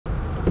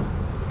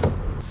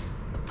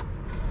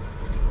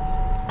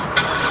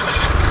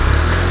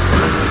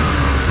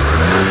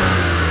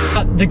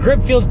the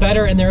grip feels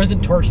better and there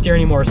isn't torque steer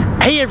anymore.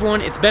 Hey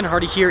everyone, it's Ben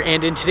Hardy here,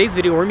 and in today's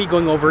video we're gonna be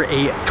going over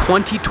a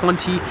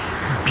 2020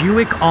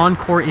 Buick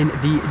Encore in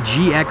the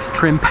GX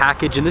trim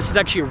package, and this is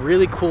actually a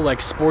really cool, like,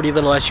 sporty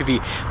little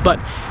SUV. But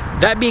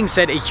that being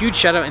said, a huge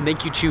shout out and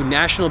thank you to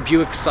National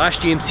Buick /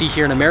 GMC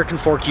here in American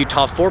Fork,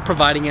 Utah for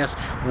providing us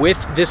with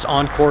this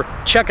Encore.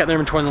 Check out their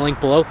inventory in the link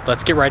below.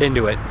 Let's get right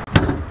into it.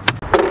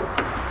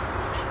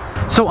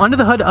 So under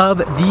the hood of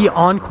the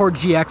Encore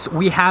GX,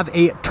 we have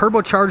a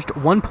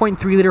turbocharged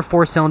 1.3 liter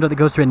 4-cylinder that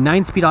goes through a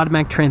 9-speed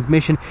automatic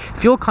transmission.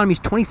 Fuel economy is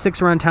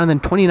 26 around town and then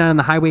 29 on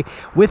the highway,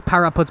 with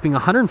power outputs being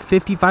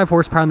 155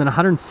 horsepower and then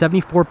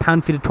 174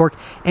 pound-feet of torque,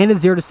 and a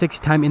 0 to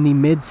 60 time in the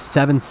mid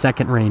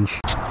 7-second range.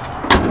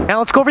 Now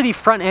let's go over the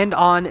front end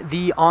on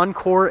the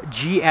Encore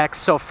GX.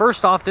 So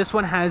first off, this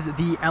one has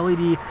the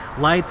LED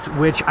lights,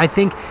 which I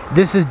think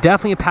this is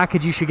definitely a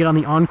package you should get on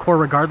the Encore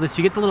regardless.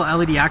 You get the little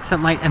LED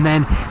accent light and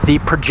then the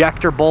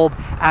projector bulb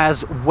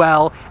as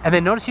well. And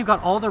then notice you've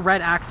got all the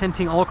red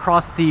accenting all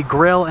across the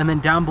grille, and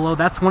then down below,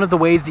 that's one of the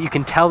ways that you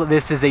can tell that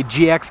this is a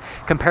GX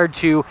compared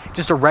to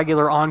just a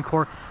regular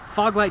Encore.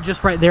 Fog light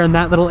just right there in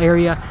that little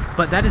area,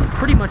 but that is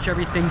pretty much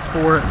everything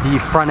for the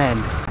front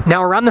end.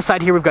 Now around the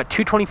side here, we've got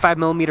two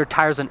 25mm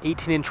tires on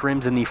 18-inch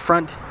rims in the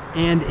front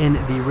and in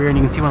the rear, and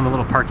you can see one of the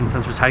little parking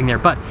sensors hiding there.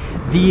 But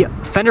the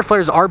fender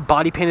flares are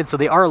body painted, so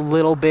they are a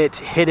little bit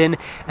hidden.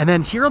 And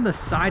then here on the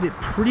side, it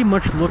pretty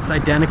much looks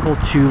identical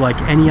to like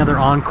any other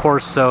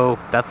Encore, so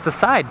that's the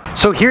side.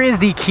 So here is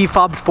the key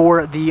fob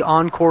for the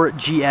Encore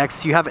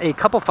GX. You have a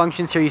couple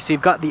functions here. You see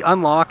you've got the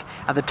unlock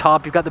at the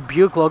top, you've got the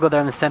Buick logo there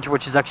in the center,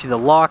 which is actually the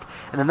lock,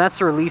 and then that's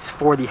the release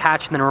for the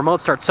hatch, and then a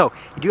remote start. So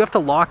you do have to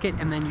lock it,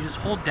 and then you just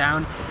hold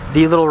down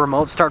the little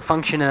remote start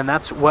function, and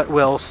that's what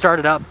will start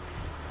it up.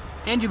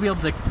 And you'll be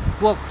able to,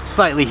 well,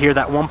 slightly hear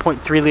that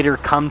 1.3 liter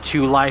come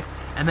to life.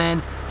 And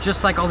then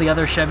just like all the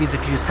other Chevys,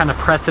 if you just kind of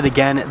press it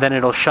again, then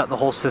it'll shut the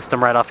whole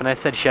system right off. And I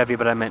said Chevy,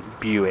 but I meant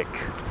Buick.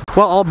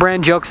 Well, all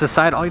brand jokes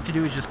aside, all you have to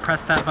do is just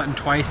press that button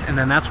twice, and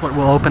then that's what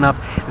will open up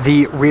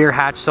the rear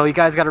hatch. So you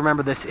guys got to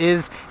remember, this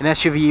is an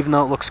SUV, even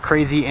though it looks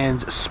crazy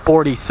and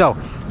sporty. So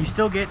you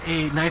still get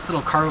a nice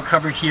little cargo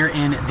cover here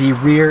in the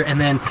rear,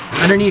 and then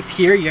underneath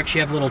here you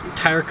actually have a little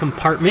tire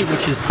compartment,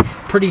 which is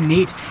pretty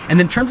neat.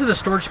 And in terms of the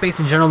storage space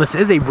in general, this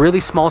is a really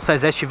small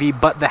size SUV,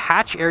 but the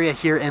hatch area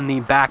here in the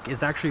back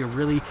is actually a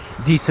really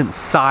decent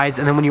size.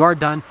 And then when you are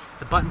done,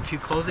 the button to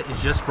close it is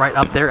just right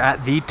up there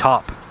at the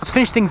top. Let's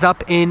finish things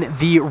up in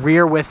the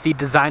rear with the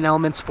design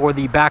elements for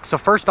the back. So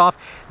first off,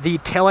 the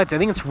taillights, I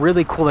think it's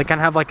really cool. They kind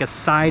of have like a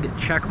side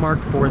check mark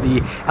for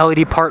the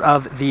LED part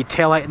of the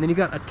taillight, and then you've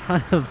got a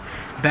ton of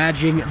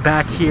badging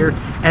back here,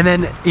 and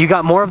then you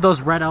got more of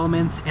those red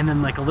elements, and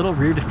then like a little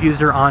rear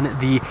diffuser on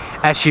the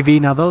SUV.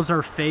 Now those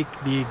are fake.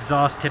 The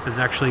exhaust tip is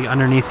actually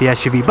underneath the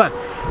SUV, but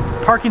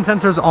parking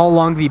sensors all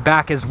along the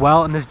back as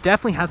well, and this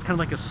definitely has kind of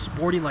like a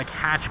sporty, like,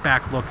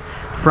 hatchback look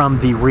from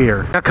the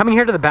rear. Now coming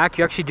here to the back,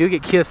 you actually do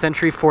get keyless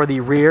entry for the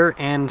rear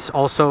and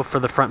also for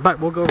the front, but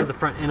we'll go over the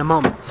front in a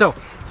moment. So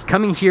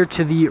coming here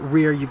to the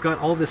rear, you've got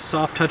all this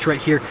soft touch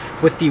right here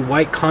with the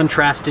white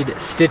contrasted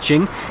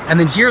stitching, and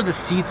then here are the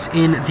seats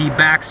in the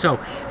back.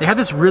 So they have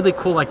this really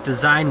cool, like,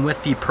 design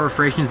with the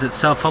perforations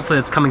itself. Hopefully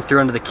that's coming through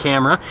under the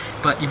camera,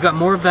 but you've got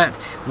more of that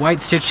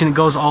white stitching that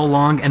goes all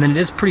along, and then it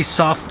is pretty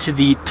soft to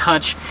the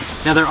touch.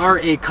 Now there are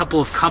a couple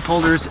of cup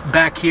holders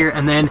back here,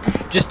 and then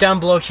just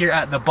down below here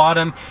at the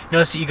bottom,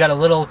 notice that you got a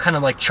little kind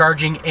of like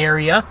charging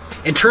area.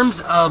 In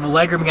terms of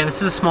legroom, again,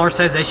 this is a smaller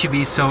size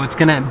SUV, so it's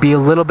gonna be a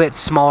little bit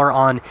smaller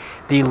on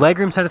the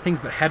legroom side of things,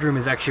 but headroom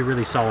is actually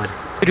really solid.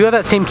 We do have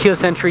that same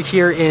keyless entry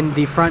here in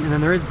the front, and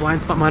then there is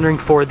blind spot monitoring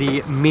for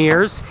the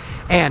mirrors.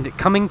 And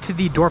coming to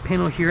the door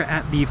panel here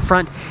at the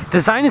front,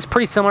 design is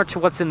pretty similar to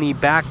what's in the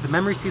back. The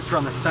memory seats are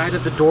on the side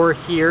of the door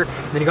here,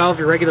 and then you got all of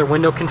your regular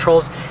window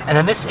controls, and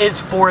then this is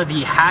for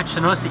the hatch.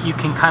 So notice that you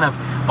can kind of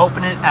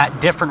open it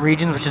at different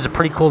regions, which is a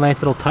pretty cool,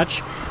 nice little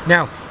touch.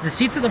 Now the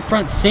seats at the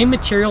front, same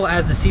material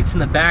as the seats in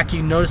the back.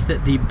 You notice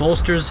that the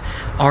bolsters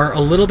are a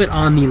little bit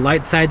on the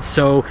light side,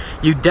 so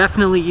you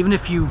definitely, even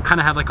if you kind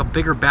of have like a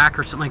bigger back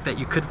or something like that,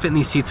 you could fit in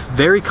these seats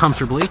very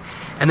comfortably.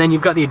 And then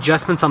you've got the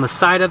adjustments on the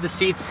side of the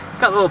seats,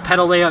 got a little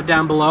pedal layout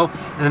down below,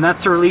 and then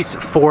that's the release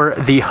for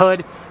the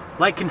hood.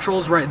 Light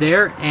controls right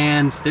there,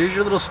 and there's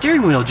your little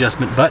steering wheel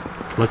adjustment. But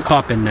let's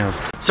pop in now.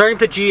 Starting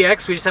with the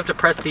GX, we just have to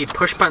press the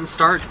push button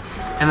start,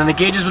 and then the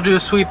gauges will do a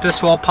sweep.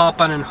 This will all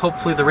pop on, and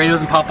hopefully the radio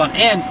doesn't pop on,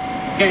 and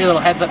you got your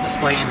little heads up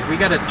display, and we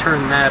got to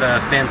turn that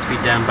fan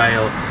speed down by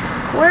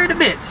quite a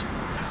bit.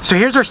 So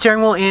here's our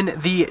steering wheel in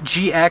the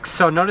GX.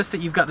 So notice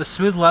that you've got the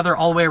smooth leather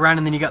all the way around,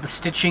 and then you got the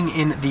stitching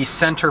in the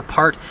center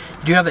part.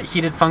 You do have that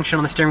heated function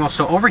on the steering wheel.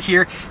 So over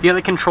here, you have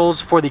the controls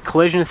for the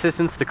collision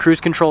assistance, the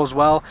cruise control as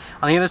well.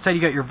 On the other side,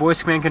 you got your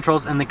voice command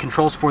controls and the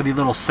controls for the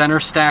little center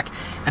stack.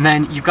 And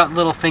then you've got the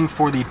little thing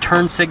for the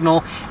turn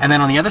signal. And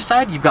then on the other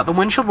side, you've got the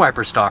windshield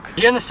wiper stalk.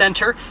 Here in the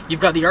center, you've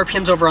got the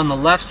RPMs over on the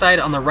left side.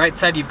 On the right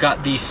side, you've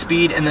got the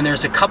speed. And then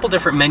there's a couple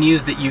different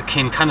menus that you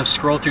can kind of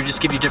scroll through, just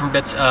give you different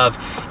bits of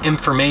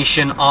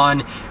information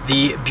on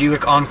the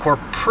Buick Encore.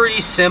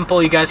 Pretty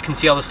simple. You guys can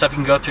see all the stuff. You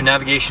can go through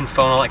navigation,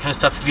 phone, all that kind of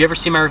stuff. If you ever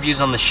see my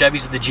reviews on the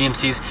Chevys or the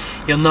GMCs,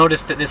 you'll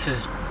notice that this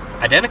is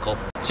identical.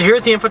 So here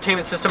at the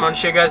infotainment system, I'm going to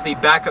show you guys the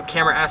backup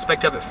camera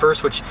aspect of it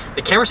first, which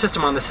the camera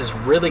system on this is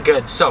really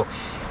good. So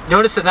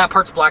notice that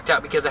part's blacked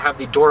out because I have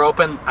the door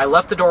open. I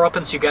left the door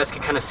open so you guys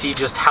can kind of see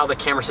just how the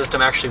camera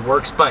system actually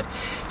works, but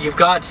you've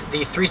got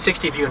the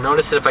 360 view.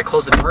 Notice that if I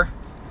close the door,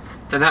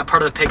 then that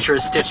part of the picture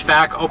is stitched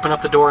back, open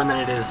up the door, and then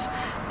it is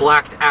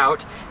blacked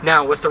out.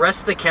 Now, with the rest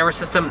of the camera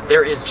system,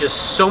 there is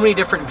just so many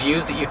different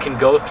views that you can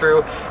go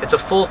through. It's a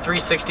full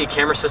 360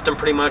 camera system,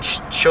 pretty much.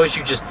 Shows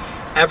you just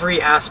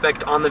every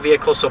aspect on the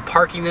vehicle. So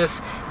parking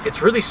this,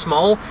 it's really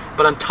small,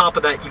 but on top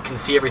of that, you can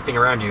see everything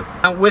around you.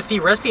 Now, with the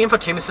rest of the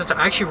infotainment system,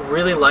 I actually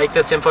really like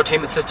this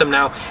infotainment system.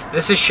 Now,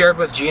 this is shared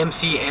with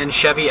GMC and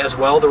Chevy as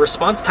well. The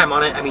response time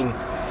on it, I mean,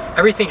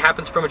 everything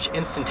happens pretty much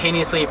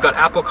instantaneously. You've got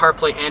Apple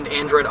CarPlay and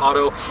Android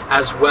Auto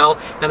as well.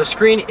 Now, the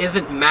screen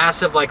isn't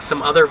massive like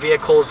some other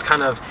vehicles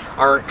kind of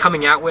are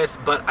coming out with,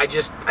 but I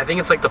think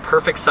it's like the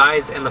perfect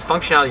size, and the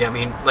functionality, I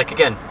mean, like,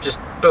 again, just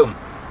boom,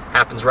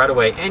 happens right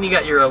away. And you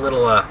got your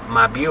little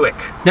my Buick.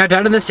 Now,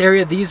 down in this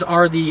area, these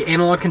are the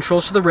analog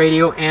controls for the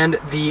radio and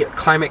the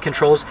climate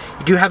controls.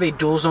 You do have a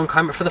dual zone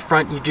climate for the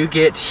front. You do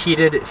get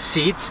heated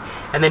seats,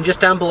 and then just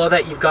down below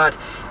that, you've got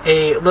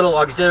a little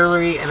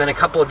auxiliary, and then a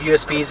couple of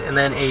USBs, and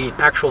then a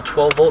actual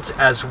 12 volts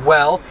as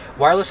well.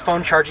 Wireless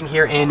phone charging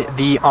here in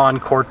the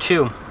Encore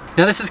 2.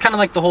 Now, this is kind of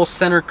like the whole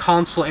center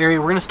console area.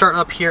 We're gonna start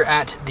up here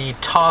at the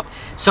top.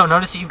 So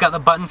notice that you've got the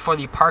button for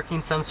the parking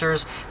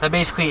sensors. That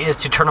basically is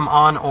to turn them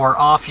on or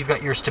off. You've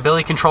got your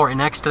stability control right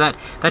next to that.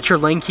 That's your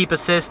lane keep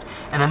assist.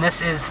 And then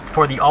this is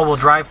for the all-wheel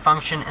drive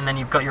function. And then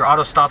you've got your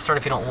auto stop start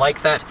if you don't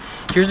like that.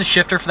 Here's the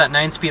shifter for that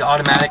 9-speed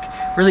automatic.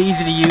 Really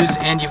easy to use.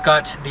 And you've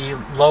got the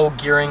low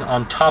gearing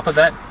on top of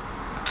that.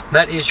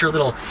 That is your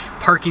little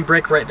parking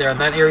brake right there in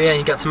that area, and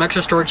you got some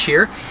extra storage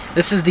here.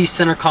 This is the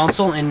center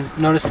console, and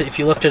notice that if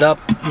you lift it up,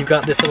 you've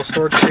got this little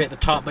storage tray at the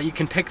top, but you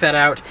can pick that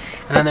out,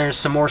 and then there's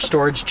some more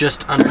storage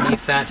just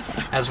underneath that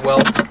as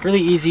well.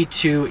 Really easy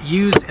to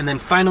use. And then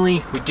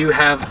finally, we do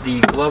have the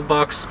glove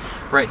box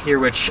right here,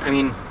 which, I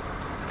mean,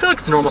 I feel like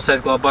it's a normal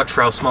size glove box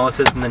for how small this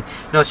is. And then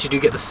notice you do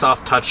get the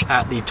soft touch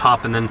at the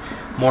top, and then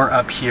more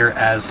up here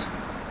as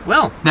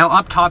well. Now,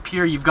 up top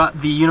here, you've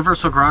got the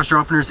universal garage door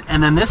openers,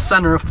 and then this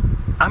sunroof,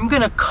 I'm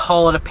gonna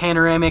call it a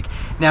panoramic.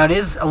 Now, it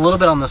is a little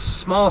bit on the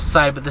small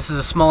side, but this is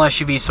a small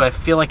SUV, so I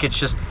feel like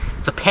it's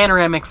a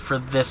panoramic for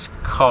this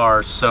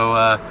car.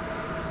 So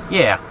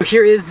yeah.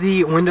 Here is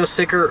the window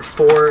sticker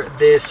for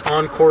this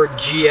Encore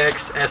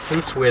GX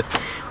Essence with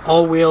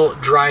all-wheel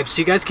drive.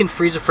 So you guys can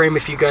freeze a frame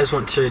if you guys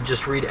want to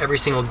just read every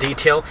single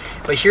detail.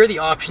 But here are the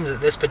options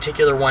that this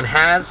particular one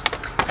has.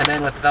 And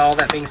then with all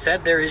that being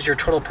said, there is your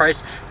total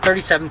price,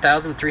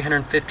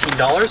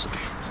 $37,315.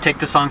 Let's take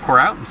this Encore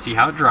out and see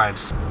how it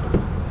drives.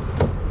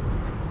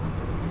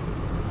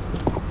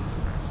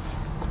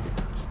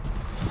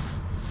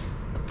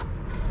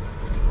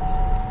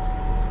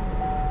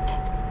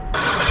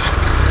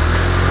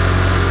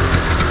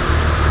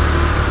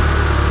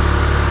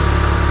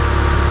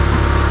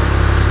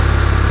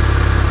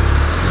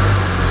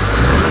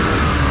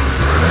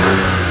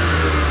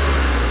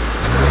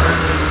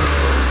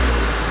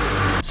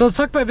 So let's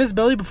talk about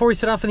visibility before we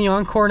set off in the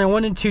Encore, and I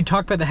wanted to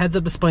talk about the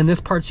heads-up display in this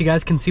part so you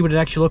guys can see what it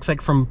actually looks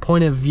like from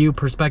point of view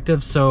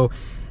perspective. So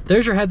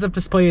there's your heads-up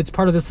display. It's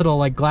part of this little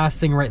like glass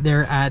thing right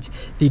there at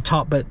the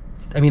top, but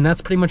I mean,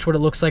 that's pretty much what it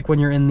looks like when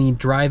you're in the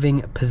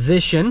driving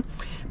position.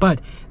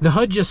 But the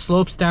hood just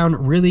slopes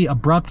down really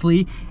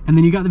abruptly, and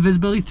then you got the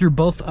visibility through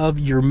both of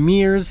your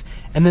mirrors.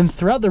 And then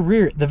throughout the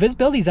rear, the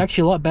visibility is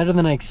actually a lot better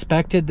than I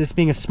expected, this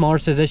being a smaller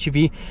size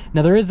SUV.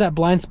 Now, there is that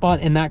blind spot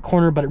in that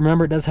corner, but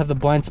remember, it does have the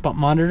blind spot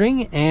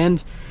monitoring.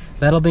 And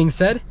that all being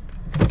said,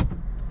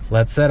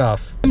 let's set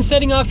off. I'm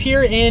setting off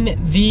here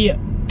in the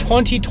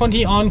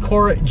 2020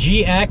 Encore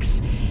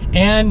GX,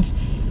 and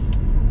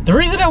the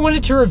reason I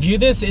wanted to review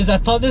this is I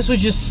thought this was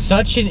just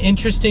such an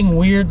interesting,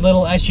 weird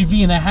little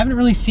SUV, and I haven't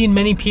really seen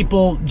many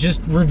people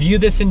just review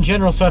this in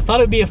general, so I thought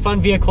it would be a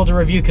fun vehicle to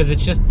review because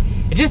it's just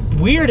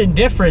weird and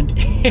different.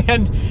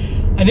 And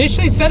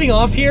initially setting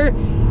off here,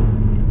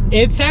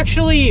 it's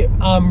actually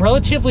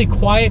relatively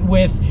quiet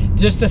with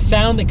just the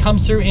sound that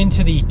comes through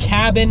into the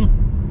cabin.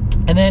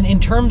 And then in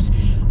terms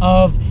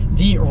of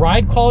the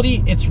ride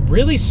quality, it's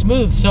really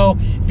smooth. So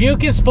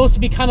Buick is supposed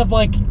to be kind of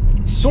like,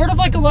 sort of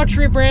like a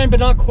luxury brand,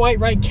 but not quite,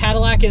 right?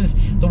 Cadillac is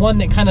the one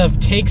that kind of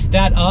takes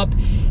that up.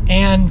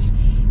 And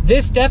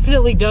this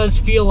definitely does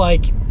feel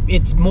like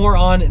it's more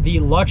on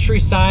the luxury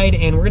side.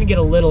 And we're gonna get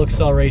a little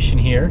acceleration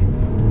here.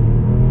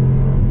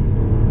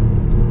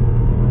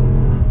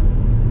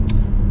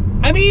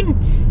 I mean,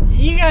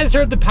 you guys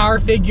heard the power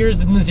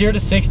figures and the 0 to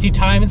 60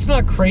 time. It's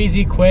not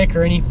crazy quick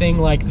or anything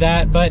like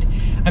that, but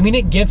I mean,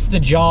 it gets the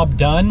job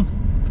done.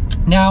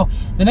 Now,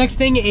 the next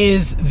thing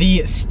is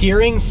the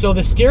steering. So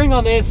the steering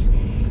on this,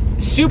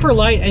 super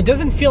light. It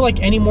doesn't feel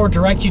like any more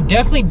direct. You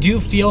definitely do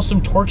feel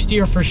some torque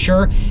steer for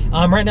sure.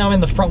 Right now I'm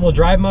in the front wheel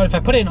drive mode. If I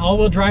put it in all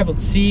wheel drive,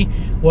 let's see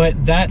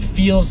what that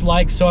feels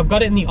like. So I've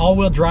got it in the all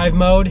wheel drive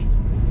mode,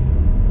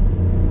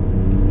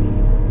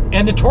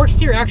 and the torque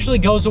steer actually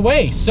goes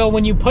away. So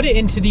when you put it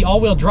into the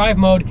all-wheel drive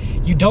mode,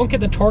 you don't get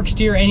the torque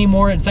steer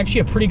anymore. It's actually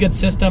a pretty good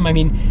system. I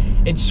mean,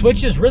 it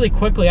switches really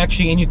quickly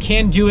actually, and you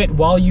can do it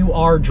while you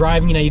are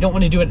driving. You know, you don't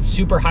want to do it at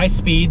super high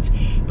speeds,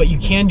 but you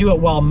can do it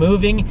while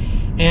moving.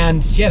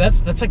 And yeah,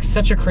 that's like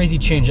such a crazy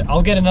change.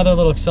 I'll get another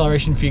little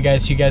acceleration for you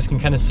guys so you guys can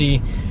kind of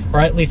see,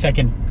 or at least I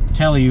can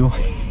tell you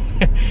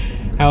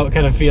how it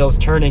kind of feels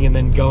turning and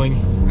then going.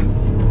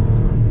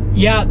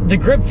 Yeah, the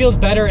grip feels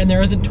better and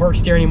there isn't torque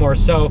steer anymore.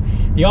 So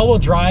the all-wheel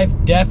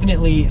drive,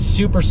 definitely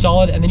super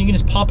solid. And then you can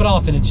just pop it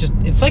off and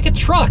it's like a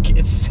truck.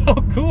 It's so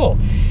cool.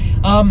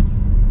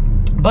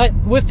 But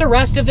with the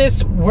rest of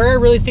this, where I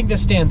really think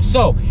this stands.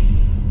 So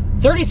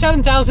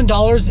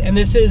 $37,000, and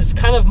this is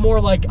kind of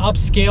more like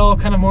upscale,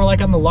 kind of more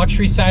like on the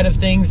luxury side of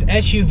things.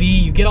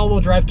 SUV, you get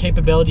all-wheel drive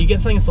capability, you get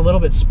something that's a little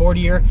bit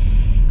sportier.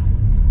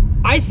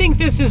 I think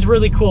this is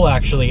really cool,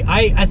 actually.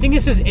 I think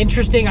this is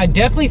interesting. I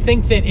definitely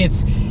think that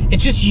it's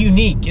just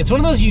unique. It's one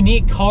of those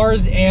unique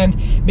cars, and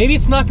maybe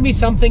it's not gonna be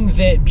something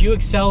that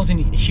Buick sells in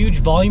huge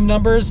volume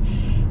numbers,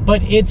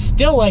 but it's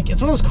still like, it's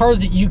one of those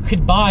cars that you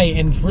could buy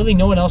and really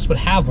no one else would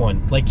have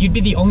one. Like, you'd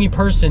be the only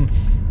person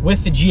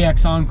with the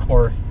GX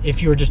Encore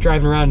if you were just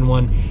driving around in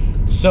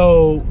one.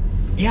 So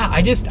yeah,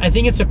 I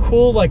think it's a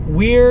cool, like,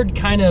 weird,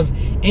 kind of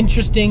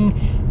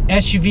interesting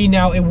SUV.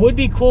 Now, it would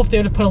be cool if they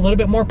would have put a little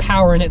bit more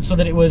power in it so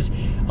that it was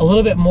a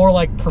little bit more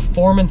like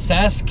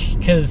performance-esque,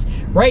 because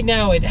right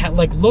now it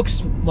like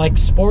looks like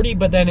sporty,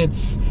 but then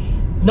it's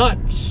not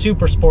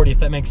super sporty, if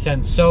that makes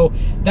sense. So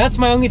that's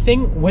my only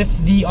thing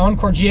with the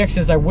Encore GX,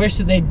 is I wish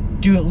that they'd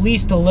do at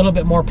least a little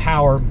bit more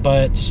power,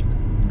 but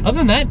other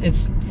than that,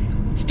 it's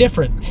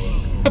different.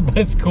 But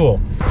it's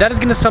cool. That is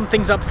gonna sum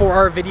things up for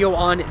our video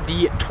on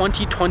the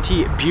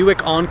 2020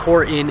 Buick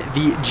Encore in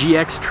the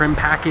GX trim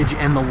package.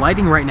 And the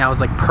lighting right now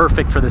is like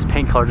perfect for this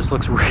paint color. Just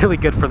looks really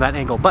good for that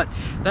angle. But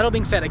that all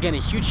being said, again,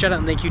 a huge shout out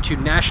and thank you to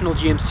National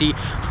GMC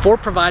for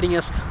providing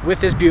us with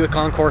this Buick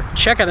Encore.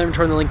 Check out their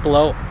inventory in the link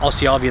below. I'll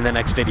see all of you in the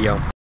next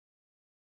video.